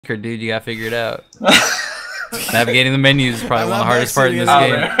Dude, you gotta figure it out. Navigating the menus is probably one of the hardest parts in this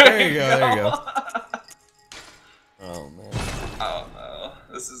game. There you go, there you go. Oh, man. Oh, no.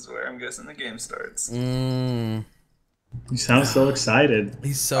 This is where I'm guessing the game starts. You sound so excited.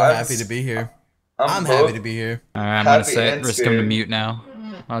 He's so happy to be here. I'm happy to be here. Alright, I'm gonna set risk him to mute now.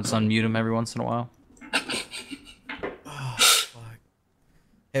 I'll just unmute him every once in a while. Oh, fuck.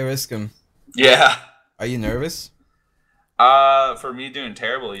 Hey, Riskum. Yeah. Are you nervous? For me doing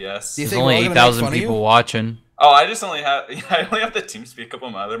terrible, yes. There's only 8,000 people watching. Oh, I only have the team speak up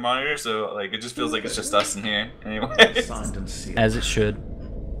on my other monitor, so like it just feels like it's just us in here. Anyway. As it should.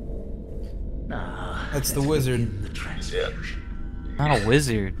 That's the wizard. Yeah. Not a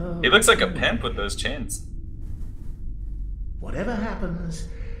wizard. He looks like a pimp with those chins. Whatever happens,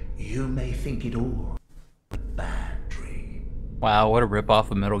 you may think it all a bad dream. Wow, what a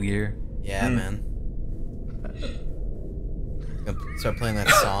ripoff of Metal Gear. Yeah, man. Gonna start playing that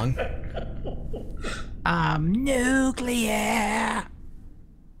song. I'm nuclear.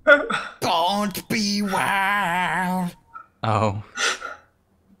 Don't be wild. Oh.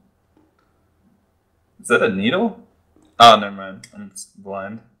 Is that a needle? Oh, never mind. I'm just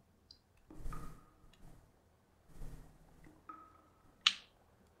blind.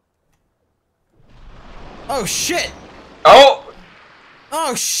 Oh shit! Oh!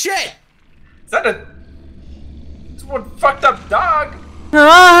 Oh shit! Is that a... It's one fucked up dog!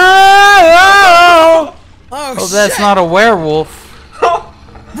 Oh, Oh shit! that's not a werewolf.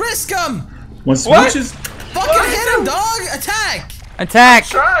 Riskum! When Smooches... Fucking hit him, dog! Attack! Attack!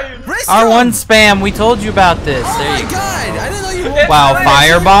 Trying! Riskum! R1 spam, we told you about this. Oh There my you go. god! I didn't know you were... Wow,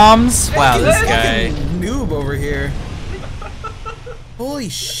 fire bombs? Wow, Fucking this guy. noob over here. Holy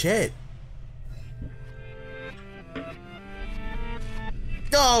shit.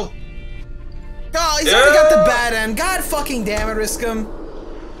 Go! Oh, he's already got the bad end. God fucking damn it, Riskum.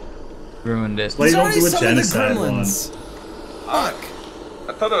 Ruined it. Why you don't already do a summoned the genocide one? gremlins. Fuck.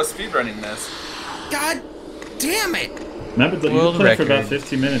 I thought I was speedrunning this. God damn it. Remember, you World played for about record.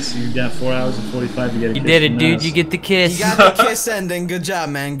 15 minutes, so you got 4 hours and 45 to get a You kiss did it, from dude. Naz. You get the kiss. You got the kiss ending. Good job,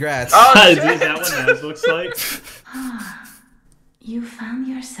 man. Grats. Oh, Dude, shit! that what Naz looks like? You found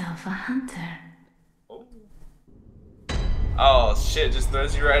yourself a hunter. Oh shit, just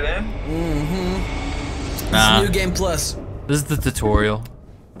throws you right in? Nah, New Game Plus. this is the tutorial.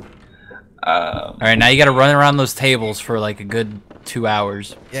 Alright, now you gotta run around those tables for like a good 2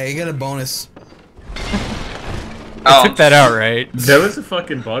 hours. Yeah, you get a bonus. I took that out, right? There was a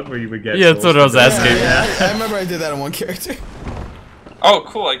fucking bug where you would get... Yeah, that's what I was asking. Yeah, I remember I did that on one character. Oh,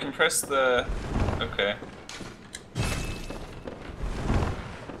 cool, I can press the... Okay.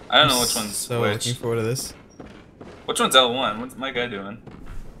 I don't know which one's So which. looking forward to this. Which one's L1? What's my guy doing?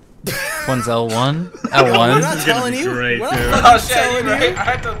 One's L1. We're L1. not This is gonna telling be you. great, We're dude. not Oh fucking shit, telling you're right. you. I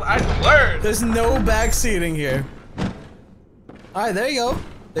had to learn! There's no backseating here. Alright, there you go.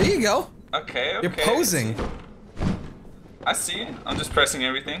 There you go. Okay, okay. You're posing. I see. I'm just pressing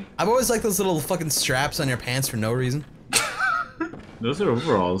everything. I've always liked those little fucking straps on your pants for no reason. Those are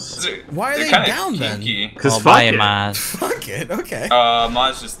overalls. Why are They're they kinda down then? kinky. Because I'll fuck buy it. him eyes. Fuck it, okay.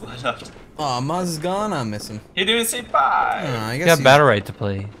 Maz just lit up. Aw, Maz is gone. I miss him. He didn't say bye. Oh, I You guess got he's- battle right to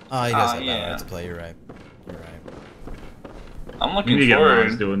play. Oh, he does have yeah. that right to play. You're right. You're right. I'm We looking need to get Mars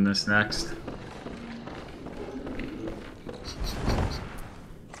forward. doing this next.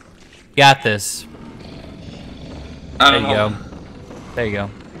 Got this. I There don't you know. go. There you go.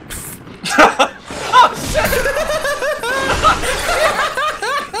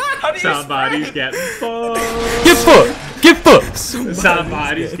 How do you Somebody's getting fucked. Get fucked! Get fucked!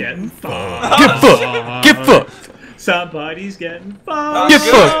 Somebody's getting fucked. Get fucked! Get fucked! Somebody's getting fucked. Get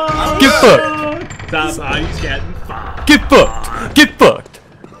fucked! Get fucked! Somebody's getting fucked. Get fucked! Get fucked!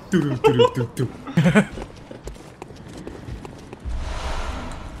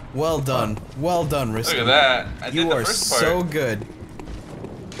 Well done. Well done, Risky. Look at that. I did You the are first part. so good.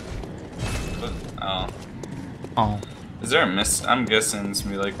 Oh. Oh. Is there a miss? I'm guessing it's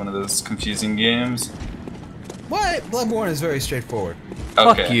gonna be like one of those confusing games. What? Bloodborne is very straightforward.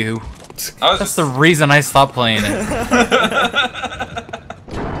 Okay. Fuck you. I was That's just... the reason I stopped playing it.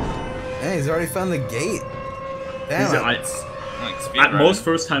 Hey, he's already found the gate. Damn. Like, speedrunning. most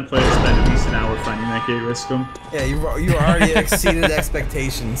first-time players spend at least an hour finding that gate, risk them. Yeah, you already exceeded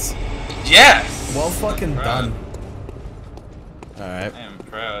expectations. Yes! Well fucking Proud. done. Alright. I am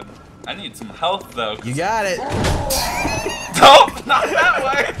proud. I need some health though. You got it. No, not that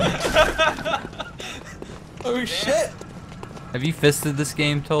way! Oh shit. Have you fisted this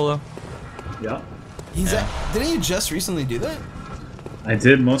game, Tolo? Yeah. Didn't you just recently do that? I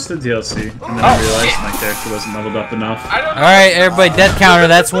did most of the DLC, and then I realized my character wasn't leveled up enough. Alright, everybody, death counter,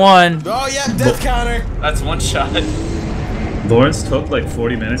 that's one. Oh yeah, death counter. That's one shot. Lawrence took like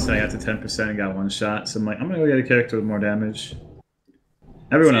 40 minutes, and I got to 10% and got one shot. So I'm like, I'm gonna go get a character with more damage.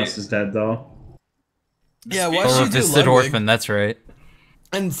 Everyone else is dead though. Yeah, why Oh, should you do Fisted Ludwig? Orphan, that's right.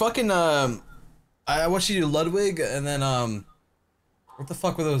 And fucking I watched you do Ludwig, and then what the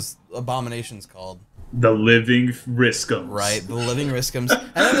fuck were those abominations called? The Living Riskums. Right, the living Riskums.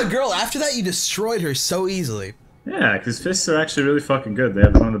 And then the girl after that, you destroyed her so easily. Yeah, because fists are actually really fucking good. They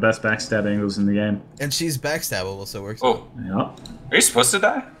have one of the best backstab angles in the game. And she's backstabbable, so it works. Oh, Yeah. are you supposed to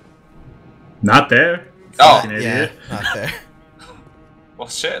die? Not there. Oh, Fucking Yeah, idiot. not there. well,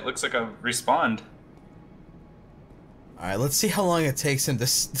 shit. Looks like I've respawned. All right, let's see how long it takes him to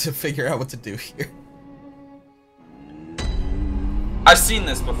figure out what to do here. I've seen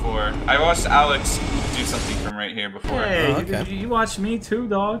this before. I watched Alex do something from right here before. Hey, Oh, okay. you watch me too,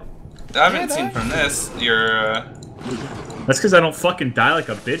 dog. I haven't seen from this. Your That's because I don't fucking die like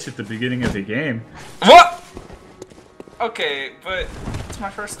a bitch at the beginning of the game. what? Okay, but it's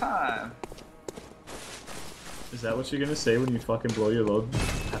my first time. Is that what you're gonna say when you fucking blow your load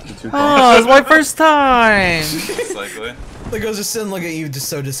after 2 Oh, calls? it's my first time. Most likely. The girl's just sitting looking at you, just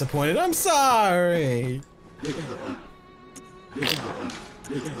so disappointed. I'm sorry.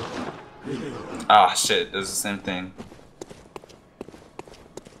 Ah, shit. It does the same thing.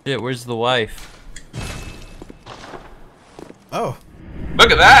 Shit, where's the wife? Oh,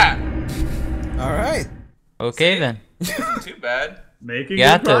 Look at that. all right. Okay then. Isn't too bad. Making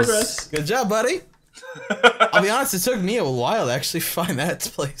Got good this. progress. Good job, buddy. I'll be honest, it took me a while to actually find that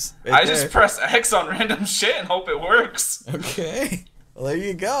place. Right I there. just press X on random shit and hope it works. Okay. Well, there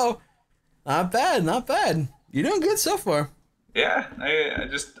you go. Not bad, not bad. You're doing good so far. Yeah,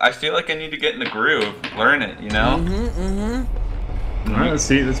 I feel like I need to get in the groove, learn it, you know. All right, let's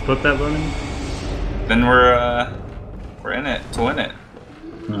see. Let's put that learning. Then we're in it to win it.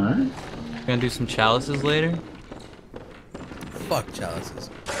 All right. Gonna do some chalices later? Fuck chalices.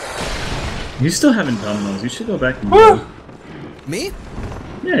 You still haven't done those. You should go back and do Woo! them. Me?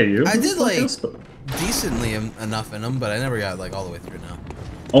 Yeah, you. I Who the did, fuck like- else? Decently enough in them, but I never got like all the way through now.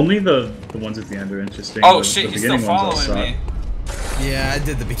 Only the ones at the end are interesting. Oh the, shit, the he's still beginning ones all following me. Yeah, I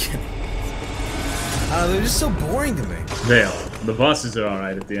did the beginning. They're just so boring to me. They are. The bosses are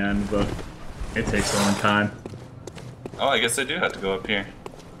alright at the end, but it takes a long time. Oh, I guess I do have to go up here.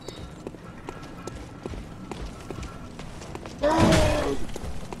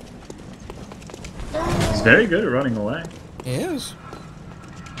 He's very good at running away. He is.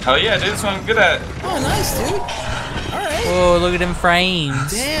 Hell yeah, dude, that's what I'm good at. Oh, nice, dude. Alright. Whoa, look at them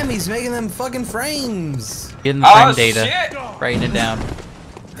frames. Damn, he's making them fucking frames. Getting the Oh frame data. shit! Writing it down.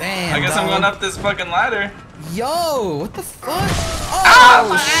 Damn. I guess I'm dog. going up this fucking ladder. Yo, what the fuck? Ah, Oh,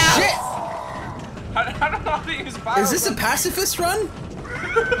 my shit. I don't know how to use bio. Is this a pacifist run?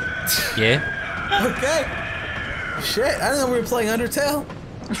 Yeah. Okay. Shit, I didn't know we were playing Undertale.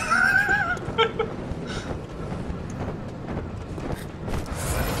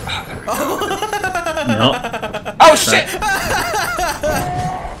 No. Oh shit!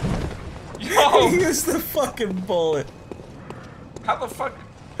 Yo, Use the fucking bullet. how the fuck?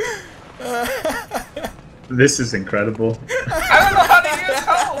 This is incredible. I don't know how to use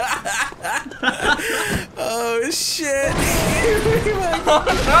health. Oh shit. Oh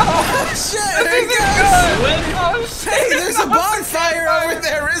no! Shit, This there he isn't goes. good. Oh shit! Hey, there's a No, bonfire over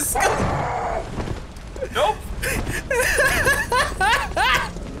there. Nope.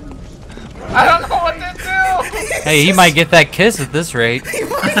 I don't know what to do. Hey, he might get that kiss at this rate.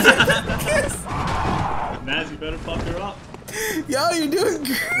 Naz, you better fuck her up. Yo, you're doing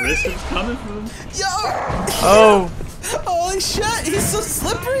great. Riskham's coming for them. Yo. Oh. Holy shit, he's so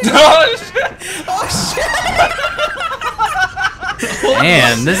slippery. Oh shit! Oh shit.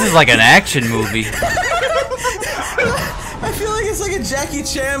 Man, this is like an action movie. I feel like it's like a Jackie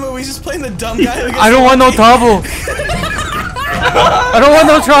Chan movie. He's just playing the dumb guy. Who gets I don't want no trouble. I don't want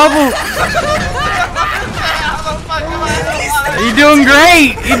no trouble. You're doing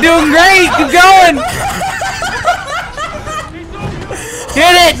great. You're doing great. Keep going.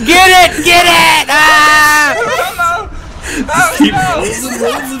 Get it. Get it. Get it. Ah. Oh Keep no! rolling.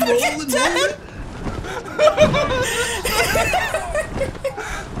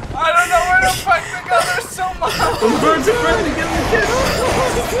 I don't know where the fuck to go. There's so much. The birds are ready to get the kiss.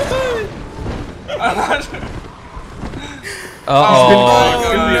 Uh-oh. It's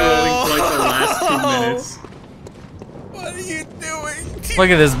gonna be rolling for like the last 2 minutes. What are you doing? Look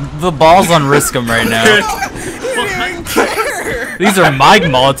at this. The ball's on Riskum right now. You didn't even care. These are my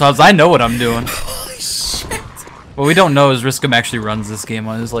Molotovs. I know what I'm doing. Holy shit. What we don't know is Riskum actually runs this game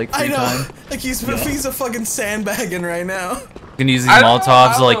on his like I free know. time. Like he's a fucking sandbagging right now. You can use these I don't know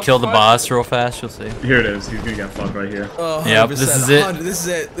Molotovs to like how kill the fuck- boss real fast. You'll see. Here it is. He's gonna get fucked right here. Oh, Yep, 100%. this is it. 100. This is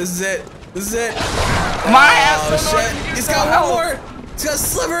it. This is it. This is it. My ass Oh don't know what shit! to use He's no got help. one more. He's got a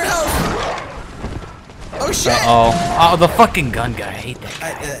sliver of health. Oh shit! Oh, the fucking gun guy. I hate that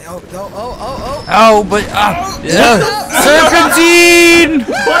guy. Oh, oh, oh, oh, oh. Oh, but Serpentine!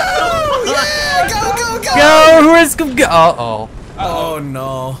 Oh, yeah! Go, go, go! Go, Riskum, go! Oh, Oh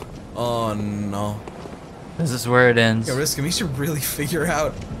no. Oh no. this is where it ends. Yo, Riskum, you should really figure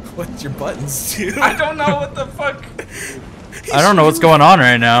out what your buttons do. I don't know what the fuck. I don't know what's going on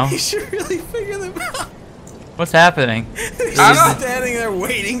right now. You should really figure them out. What's happening? He's I just don't- standing there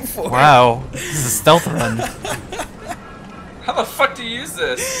waiting for it. Wow, this is a stealth run. How the fuck do you use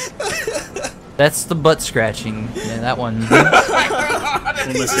this? That's the butt scratching. Yeah, that one. One of my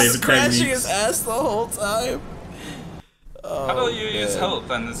He's favorite scratching techniques. his ass the whole time. How do you use health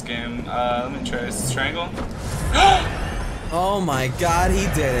in this game? Let me try strangle. Oh my god, he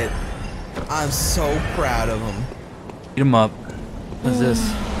did it. I'm so proud of him. Beat him up. What's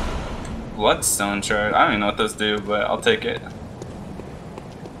this? Bloodstone shard. I don't even know what those do, but I'll take it.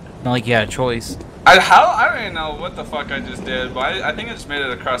 Not like you had a choice. I don't even know what the fuck I just did, but I think I just made it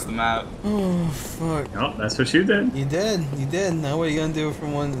across the map. Oh fuck. Oh, that's what you did. You did. You did. Now what are you gonna do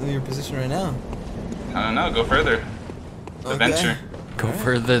from your position right now? I don't know. Go further. Okay. Adventure. Go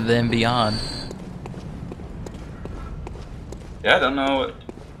further than beyond. Yeah, I don't know what.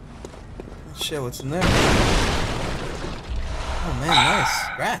 Shit, what's in there? Oh man, nice.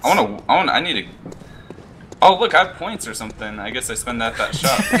 Congrats. I need to. Oh look, I have points or something. I guess I spend that at that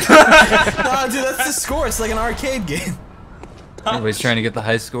shop. No, dude, that's the score. It's like an arcade game. Everybody's trying to get the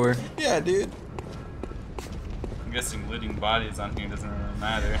high score. Yeah, dude. I'm guessing looting bodies on here doesn't really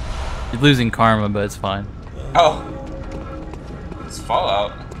matter. You're losing karma, but it's fine. Oh, it's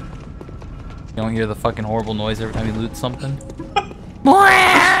Fallout. You don't hear the fucking horrible noise every time you loot something.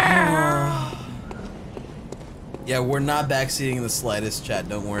 Yeah, we're not backseating in the slightest, chat.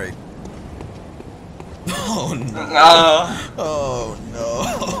 Don't worry. Oh no. Oh no.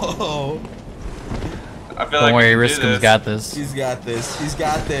 I feel Don't like worry, we can do Riskum's this. got this. He's got this. He's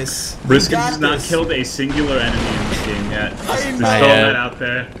got this. He's Briskin got has not this. killed a singular enemy in this game yet. I Just know. throwing yet. that out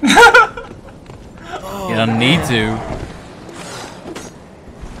there. Oh, You don't need to.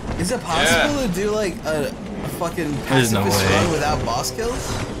 Is it possible to do like a fucking There's no pacifist way. run without boss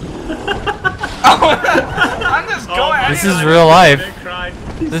kills? I'm just going. This is real life.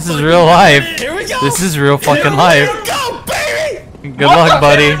 This is real life. Here we go. This is real fucking life. Here we go, baby. Good luck,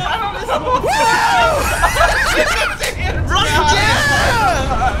 buddy.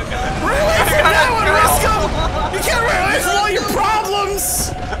 Run away from that one, Risco. You can't run away from all your problems.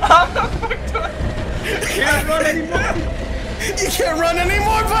 You can't run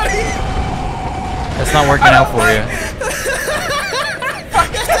anymore, buddy. That's not working out for you.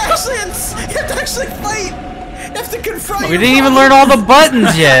 You have to actually fight. You have to confront. We your didn't even problem. learn all the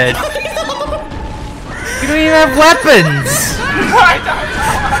buttons yet. We don't even have weapons.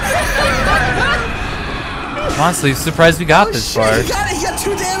 Honestly, surprised we got this Shit, far. he got it. He got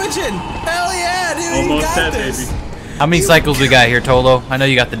 2 damage in. Hell yeah, dude. You Almost got dead, this. baby. How many cycles we got here, Tolo? I know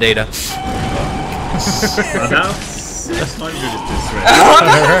you got the data. About 600 at this rate.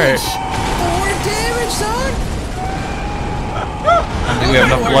 Alright. 4 damage, son. I think we have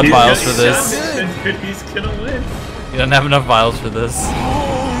enough blood vials for this. He's gonna win. You don't have enough vials for this.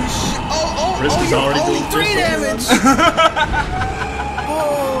 Holy shit. Oh, Risk is already only doing 3 this. damage.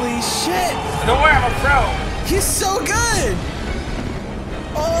 Holy shit. Don't worry, I'm a pro. He's so good.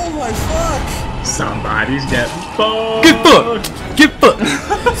 Oh my fuck. Somebody's getting fucked. Get fucked! Get fucked!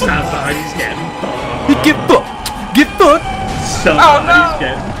 Somebody's getting fucked. Get fucked! Get fucked! Somebody's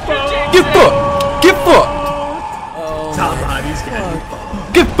getting fucked. Get fucked! Get fucked! Oh Somebody's getting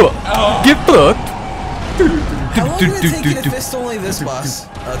Get fucked! Get fucked! How long did it take you to fist only this boss,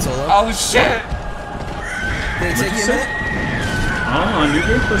 Tolo? Oh shit. Did it take you a minute? On New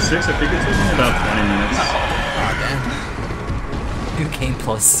Game Plus 6, I think it took me about 20 minutes. Oh, damn. New game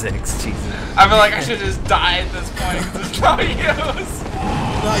plus 6, Jesus. I feel like I should just die at this point. There's no use.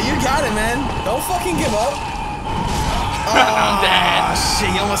 No, you got it, man. Don't fucking give up. I'm dead. Oh, shit,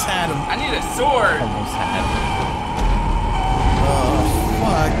 you almost had him. I need a sword. Almost had. Oh,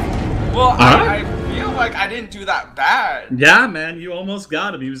 fuck. Well, Huh? I feel like I didn't do that bad. Yeah, man, you almost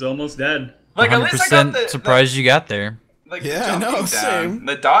got him. He was almost dead. Like at least I got 100% surprised you got there. like Yeah, I jumping know, down. same.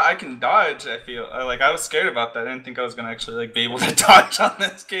 The I can dodge. I feel like I was scared about that. I didn't think I was gonna actually like be able to dodge on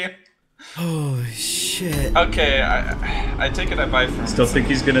this game. Holy shit. Okay, I take it I buy from. Still think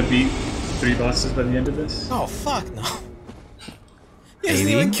he's gonna beat 3 bosses by the end of this. Oh fuck no. He hasn't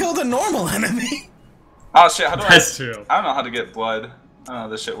Maybe. even killed a normal enemy. Oh shit, how do That's true. I don't know how to get blood. I don't know how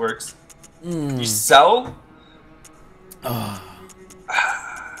this shit works. You sell?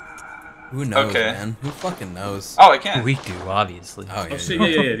 Who knows, Okay. man? Who fucking knows? Oh, I can. We do, obviously. Oh yeah. Oh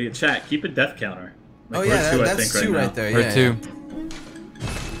shit, yeah. Chat, keep a death counter. Like, Oh we're yeah, two, I that's think, 2 right right now. there. Or Yeah. two. Yeah.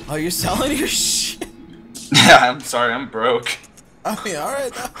 Oh, you're selling your shit. Yeah, I'm sorry, I'm broke. I mean, all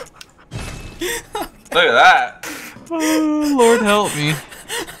right. Look at that. Oh, Lord help me.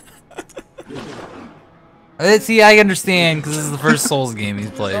 See, I understand because this is the first Souls game he's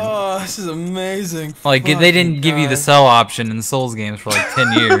played. Oh, this is amazing. Like they didn't give you the sell option in Souls games for like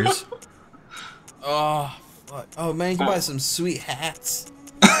 10 years. Oh, fuck. Oh man, you can buy some sweet hats.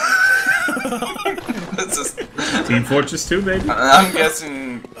 This is, Team Fortress 2, baby. I'm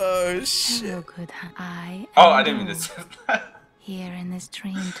guessing. Oh shit. Hello, good I Oh, am I didn't mean to Lord, say that. here in this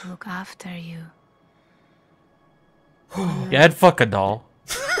dream to look after you. Yeah, I'd fuck a doll.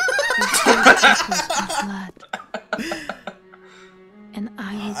 Blood. And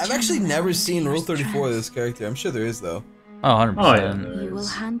I will I've actually channel never that seen into Rule your 34 of strength. this character. I'm sure there is though. Oh, 100%. Oh, yeah. You will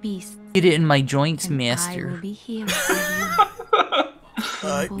hunt beasts, Get it in my joints, and I will master. be here for you.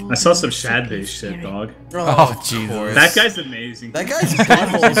 I saw some Shad-based shit, dog. Oh, of Jesus. course. That guy's amazing. That guy's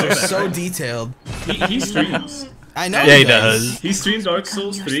buttholes are so detailed. He streams. I know. Yeah, he does. He streamed Dark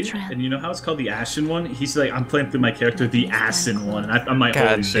Souls 3, and you know how it's called the Ashen one? He's like, I'm playing through my character, the Ashen one. And I'm like, God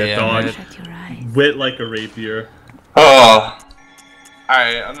holy shit, damn dog. it. Shut your eyes. Wit like a rapier. Oh.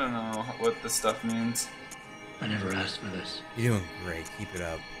 Alright, I don't know what this stuff means. I never asked for this. You're doing great. Keep it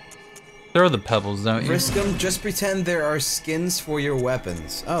up. Throw the pebbles, don't you? Risk 'em, just pretend there are skins for your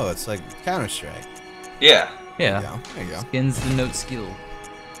weapons. Oh, it's like Counter-Strike. Yeah. Yeah. There you go. Skins denote skill.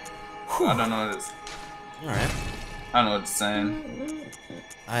 I don't know what it's. Alright. I don't know what it's saying.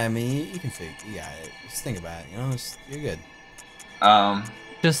 I mean, you can figure. You got it. Just think about it. You know, you're good.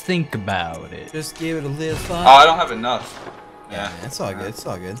 Just think about it. Just give it a little Oh, thought. I don't have enough. Yeah, Yeah. it's all good. It's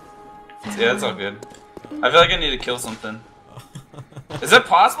all good. Yeah, it's all good. I feel like I need to kill something. Is it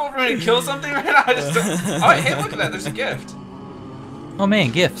possible for me to kill something right now? I just don't... Oh, hey, look at that. There's a gift. Oh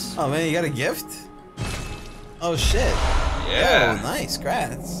man, gifts. Oh man, you got a gift? Oh shit. Yeah. Oh, nice.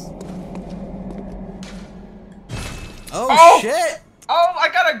 Congrats. Oh, Oh! shit. Oh, I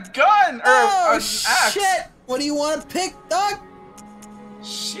got a gun! Or Oh an axe. shit. What do you want to pick, dog?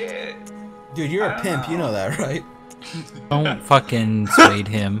 Shit. Dude, you're I a don't pimp. You know. know that, right? Don't fucking sway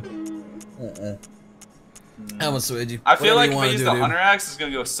him. How much swayed you? I feel Whatever like you if I wanna use do, the dude. hunter axe, it's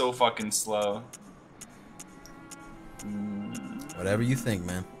gonna go so fucking slow. Whatever you think,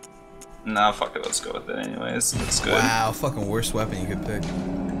 man. Nah, fuck it. Let's go with it anyways. It's good. Wow, fucking worst weapon you could pick.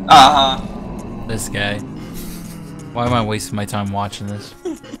 Uh-huh. This guy. Why am I wasting my time watching this?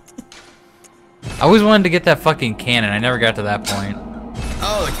 I always wanted to get that fucking cannon. I never got to that point.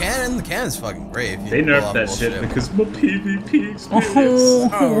 Oh, the cannon? The cannon's fucking great. If you They pull nerfed off that bullshit. shit because my PvP experience.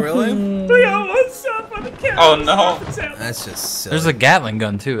 Oh, really? Yo, what's up on the camera? Oh, no. That's just silly. There's a Gatling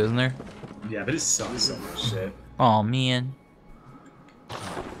gun too, isn't there? Yeah, but it sucks so much shit. Oh man.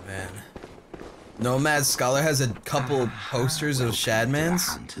 Man. Nomad Scholar has a couple posters of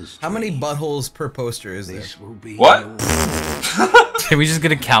Shadmans. How many buttholes per poster is there? This will be What? Can we just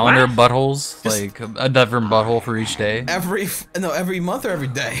get a calendar of buttholes? Like a different butthole for each day? Every month or every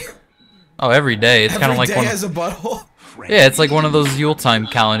day? Oh, every day. It's kind Every of like day one. has a butthole? Yeah, it's like one of those Yuletime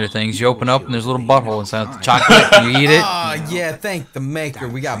calendar things. You open up and there's a little butthole inside the chocolate. And you eat it. Ah, yeah, thank the maker.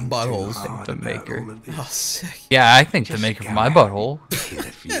 We got buttholes. The maker. Oh, sick. Yeah, I think the maker for my butthole.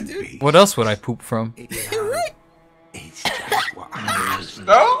 Yeah, dude. What else would I poop from? You're right. It's just what I was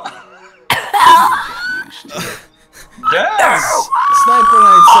No? Yes! Sniper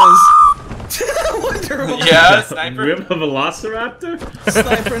Knight says... Wonder Woman. Yeah, We sniper. have a Velociraptor?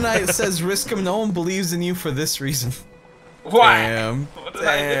 Sniper Knight says, risk 'em, no one believes in you for this reason. Why? Damn. What did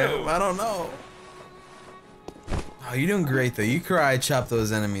I do? I don't know. Oh, you're doing great, though. You cry, chop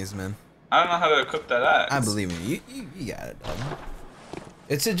those enemies, man. I don't know how to equip that axe. I believe in you. You got it, dog.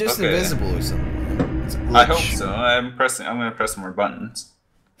 It's just Okay. invisible or something. It's a I glitch. hope so. I'm gonna press more buttons.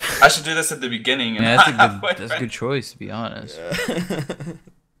 I should do this at the beginning. And Yeah, that's a not good. halfway That's a good choice, to be honest.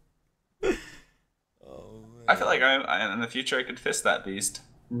 I feel like in the future I could fist that beast.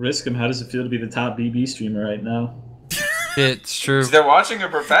 Risk him. How does it feel to be the top BB streamer right now? It's true. They're watching a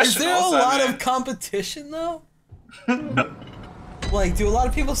professional. Is there a so lot I mean- of competition, though? Like, do a lot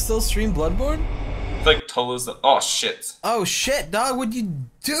of people still stream Bloodborne? like Tolo's the. Oh shit! Oh, shit, dog. What'd you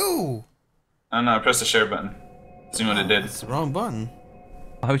do? I don't know. I pressed the share button. See what it did. It's the wrong button.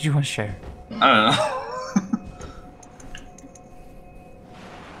 Why would you want to share? I don't know.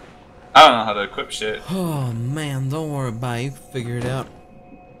 I don't know how to equip shit. Oh man, don't worry about it. You can figure it out.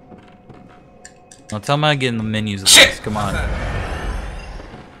 Well, tell me how to get in the menus of Shit! this. Come on.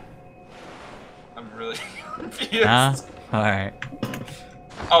 I'm really confused. Huh? Alright.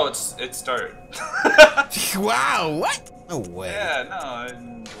 Oh, it's started. Wow, what? No way. Yeah, no, I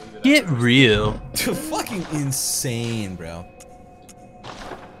didn't believe it. Get real. Fucking insane, bro.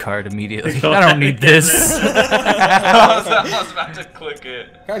 Card immediately. I don't need this. I was about to click it.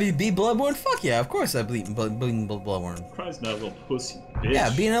 Have you beat Bloodborne? Fuck yeah, of course I beat Bloodborne. Cry's not a little pussy bitch. Yeah,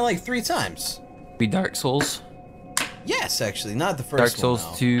 beating it like 3 times. Be Dark Souls. Yes, actually, not the first Dark one. Souls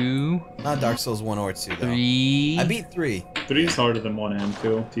though. 2. Not Dark Souls 1 or 2, though. 3. I beat 3. 3 is harder than 1 and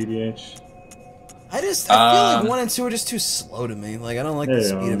 2, TBH. I feel like 1 and 2 are just too slow to me. Like, I don't like the They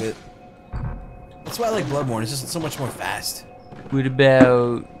speed are. of it. That's why I like Bloodborne. It's just so much more fast. What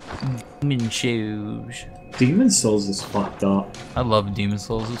about Demon Souls? Demon Souls is fucked up. I love Demon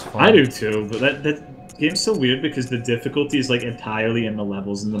Souls. It's fun. I do too, but that game's so weird because the difficulty is like entirely in the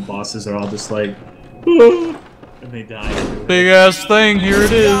levels and the bosses are all just like, "Ah," and they die. Big ass thing. Here it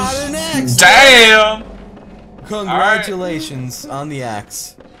Got is. an axe! Damn! Congratulations on the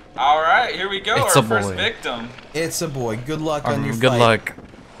axe. Alright, here we go. It's Our a first boy. victim. It's a boy. Good luck on your Good fight. luck.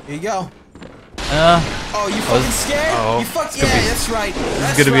 Here you go. Oh, Oh, you fucking scared? oh, You fuck it's yeah, gonna be- that's right. it's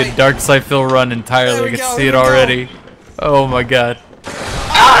That's gonna be a right. Dark Side-Fill run entirely. There we I can go, see here it we go. already. Oh my god.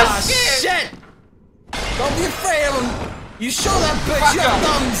 Ah, shit! Don't be afraid of him. You show that bitch Fuck you have him.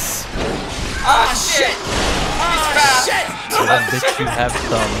 thumbs. Ah, Shit! Ah, fast. shit! So that bitch you have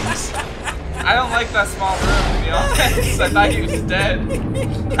thumbs. I don't like that small room, to be honest. I thought he was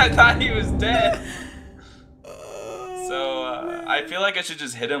dead. I thought he was dead. So, I feel like I should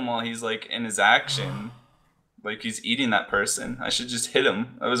just hit him while he's, like, in his action. Like, he's eating that person. I should just hit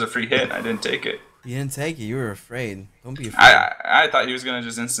him. That was a free hit. I didn't take it. You didn't take it. You were afraid. Don't be afraid. I thought he was gonna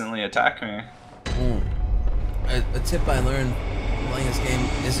just instantly attack me. A tip I learned playing this game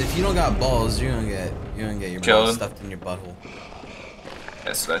is if you don't got balls, you're gonna get your Killed. balls stuffed in your butthole.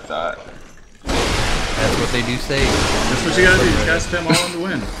 That's what I thought. That's what they do say. That's what you gotta do. You gotta spam all on the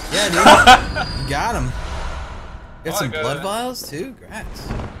win. Yeah, dude. You got him. Got Oh, some I got blood it. vials too. Congrats.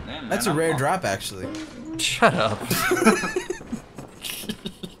 Damn, That's man, a rare I'm- drop, actually. Shut up.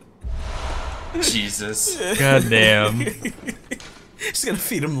 Jesus. God damn. Just gonna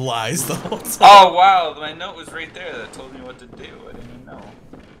feed him lies the whole time. Oh wow, my note was right there that told me what to do. I didn't even know.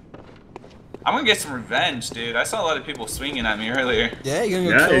 I'm gonna get some revenge, dude. I saw a lot of people swinging at me earlier. Yeah, you gonna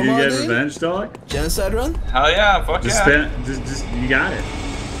go Yeah, kill you him all, get dude? revenge, dog. Genocide run? Hell yeah, fuck Just yeah. spam, just you got it.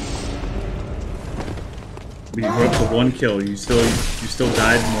 But you were up to 1 kill. You still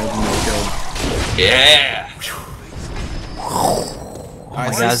died more than you killed. Yeah.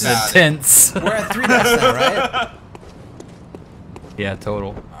 Alright, so That's this is- intense. we're at 3 deaths now, right? Yeah,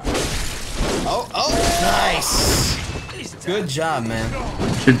 total. Oh, nice! Good job, man.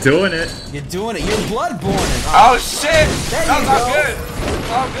 You're doing it. You're doing it. You're Bloodborne. Oh shit! There That was you all go. good.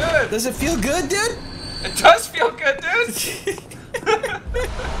 It's all good. Does it feel good, dude? It does feel good, dude.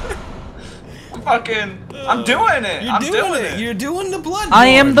 I'm doing it. You're I'm doing it. You're doing the Bloodborne. I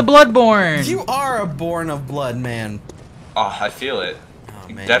am the Bloodborne. You are a born of blood, man. Oh, I feel it. Oh,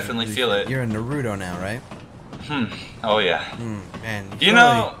 You man, definitely you- feel it. You're a Naruto now, right? Oh yeah. Man, You should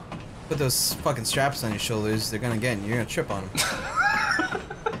know, really put those fucking straps on your shoulders. They're gonna get you. You're gonna trip on them.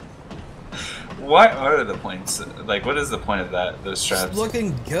 what are the points? Like, what is the point of that? Those straps? It's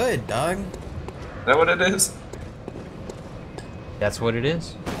looking good, dog. Is that what it is? That's what it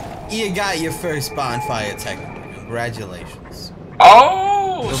is. You got your first bonfire technically. Congratulations.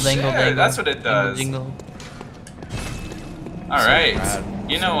 Oh Dingle, shit! dingle, dingle. That's what it does. Jingle, All right.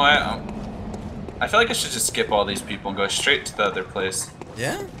 proud. You know what? I feel like I should just skip all these people and go straight to the other place.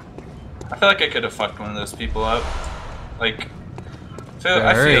 Yeah? I feel like I could have fucked one of those people up. Like, I feel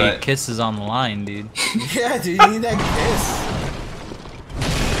Hurry, it. kisses on the line, dude. Yeah, dude, you need that kiss.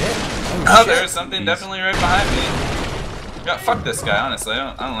 Shit. Oh, shit. there's something definitely right behind me. Yeah, fuck this guy. Honestly,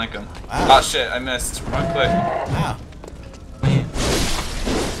 I don't like him. Wow. Oh shit! I missed. Wrong click. Wow.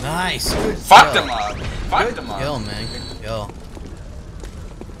 Nice. Good Fucked kill. him up. Fucked Good him up. kill, man. Good kill.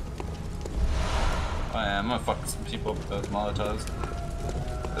 Oh, yeah, I'm gonna fuck some people up with those Molotovs.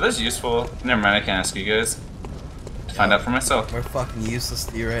 Are those useful? Never mind. I can't ask you guys. To find out for myself. We're fucking useless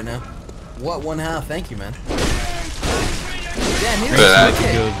to you right now. What 1/2? Thank you, man. Damn, he Look at was that.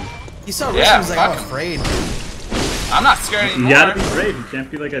 wicked. He saw Rich Yeah, and was like, fuck I'm him. afraid. I'm not scared You anymore. gotta be brave. You can't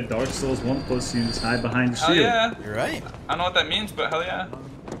be like a Dark Souls 1 pussy and just hide behind the Hell shield. yeah. You're right. I don't know what that means, but hell yeah.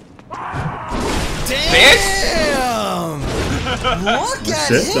 Damn! Look at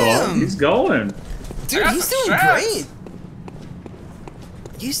Shit, dog. him! He's going. Dude, I got he's some doing straps. great.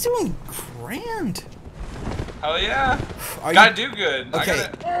 He's doing grand. Oh yeah. Are Gotta you? do good. Okay.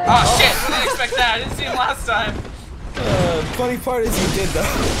 Oh shit! I didn't expect that. I didn't see him last time. Funny part is you did though.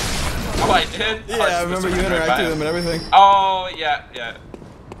 Oh, I did. Yeah, Oh, I remember you interacted with him and everything. Oh yeah.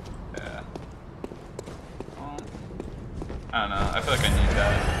 Well, I don't know. I feel like I need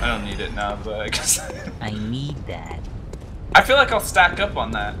that. I don't need it now, but I guess. I need that. I feel like I'll stack up on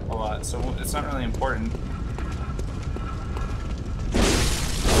that a lot, so it's not really important.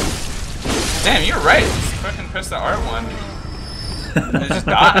 Damn, you're right. Just fucking press the R1. And they just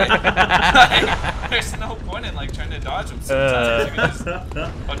die. Like, there's no point in like trying to dodge them sometimes. You can just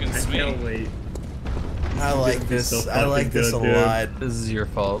fucking swing. I can't wait. I like this. So I like this a fucking good, lot. This is your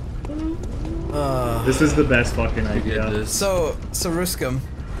fault. This is the best fucking You idea. did this. So Riskum,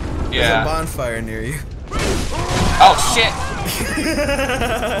 there's a Yeah. bonfire near you. Oh shit!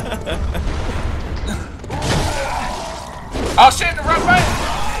 Oh shit! The wrong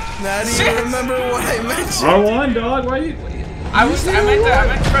button. Now do you Shit. remember what I mentioned? R1, dog. Why you? I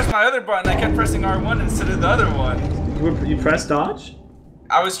meant to press my other button. I kept pressing R1 instead of the other one. You press dodge?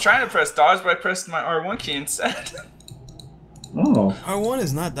 I was trying to press dodge, but I pressed my R1 key instead. Oh. R1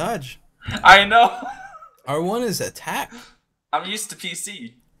 is not dodge. I know. R1 is attack. I'm used to PC.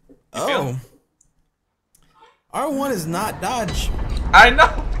 You Oh. feel? R1 is not dodge. I know.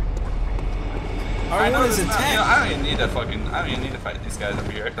 I know R1 is this not, attack. you know, I don't even need to fight these guys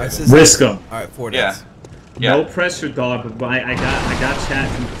over here. Alright, so Risk them. Alright, 4 Yeah. deaths. Yeah. No pressure, dog. But I got chat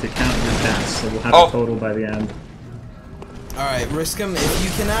to count your deaths, so we'll have Oh. a total by the end. Alright, Riskum, if you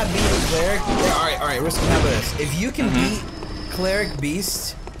cannot beat a cleric... Alright, Riskum, how about this? If you can beat Cleric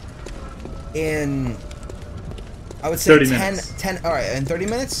Beast in... I would say 30 10... minutes. 10... Alright, in 30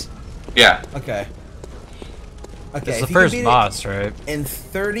 minutes? Yeah. Okay. Okay, It's if the you can first beat it boss, right? in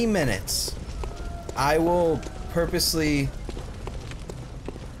 30 minutes, I will purposely...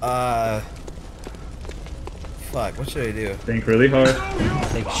 Fuck, what should I do? Think really hard.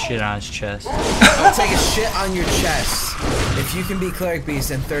 Take shit on his chest. I'll take a shit on your chest if you can beat Cleric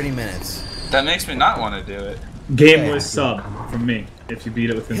Beast in 30 minutes. That makes me not want to do it. Game Okay. was sub from me if you beat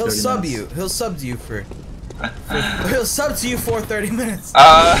it within He'll 30 sub minutes. you. He'll sub to you for he'll sub to you for 30 minutes.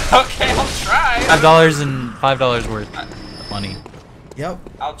 Okay, I'll try. $5 and $5 worth of money. Yep.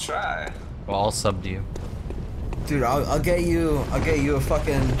 I'll try. Well, I'll sub to you. Dude, I'll get you a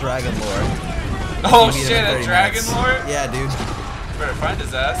fucking dragon lore. Oh You beat him shit, in a 30 dragon minutes. lord? Yeah, dude. Better find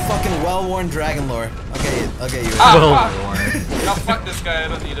his ass. Fucking well-worn dragon lore. I'll get you. Ah, Well fuck. No, fuck this guy, I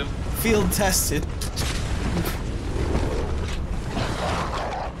don't need him. Field tested.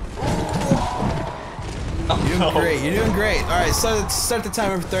 You're doing great. You're doing great. All right, start the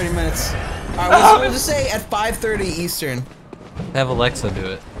timer for 30 minutes. All right, we'll just say at 5:30 Eastern. Have Alexa do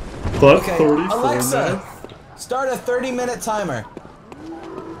it. Plus Okay, 34 Alexa, minutes. start a 30-minute timer.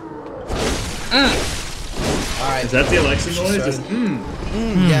 All right. Is that the Alexa noise? Started. Just,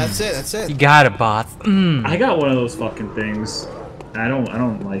 Yeah, that's it. You got it, bots. You I got one of those fucking things. I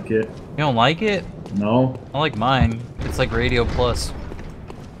don't like it. don't like it? No. I like mine. It's like Radio Plus.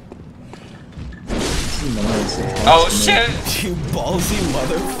 It's annoying sometimes Oh to me. shit! You ballsy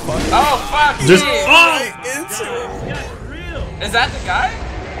motherfucker. Oh fuck! Just me. Is that the guy?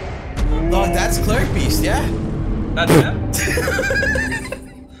 Oh, that's Cleric Beast, yeah. That's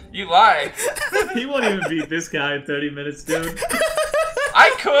him? You lie. He won't even beat this guy in 30 minutes, dude. I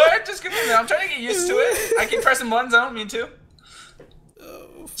could! Just give me a minute. I'm trying to get used to it. I keep pressing buttons, I don't mean to.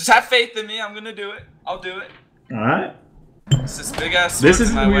 Just have faith in me, I'm gonna do it. I'll do it. Alright. It's this big ass sword This is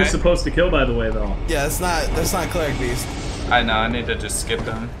in my who way. you're supposed to kill, by the way, though. Yeah, that's not Cleric Beast. I know, I need to just skip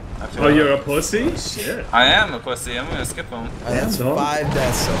him. I feel Oh, like- you're a pussy? Shit. I am a pussy, I'm gonna skip him. That's dog. 5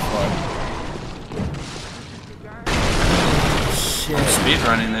 deaths so far. Shit. Speed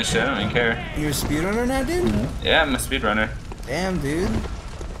running this shit, I don't even care. You're a speedrunner now, dude? Yeah, I'm a speedrunner. Damn, dude.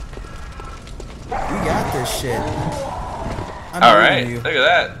 You got this shit. I'm Alright, beating look at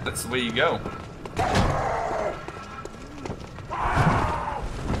that. That's the way you go.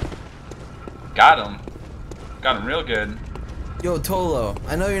 Got him. Got him real good. Yo, Tolo,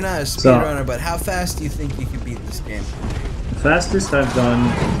 I know you're not a speedrunner, but how fast do you think you can beat this game? The fastest I've done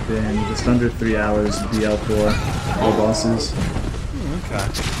has been just under 3 hours BL4, all bosses. Okay.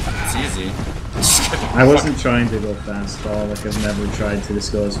 It's easy. I wasn't trying to go fast at all, like I've never tried to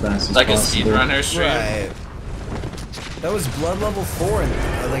just go as fast as Like a possible. speedrunner stream. Right. That was blood level 4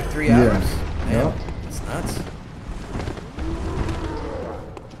 in like 3 Yeah. hours. Yep. It's nuts.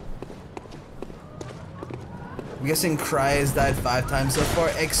 I'm guessing Cry has died 5 times so far.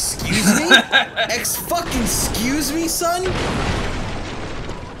 Excuse me? Excuse me, son?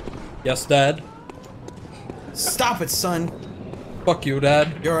 Yes, Dad. Stop it, son. Fuck you,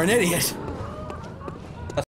 Dad. You're an idiot.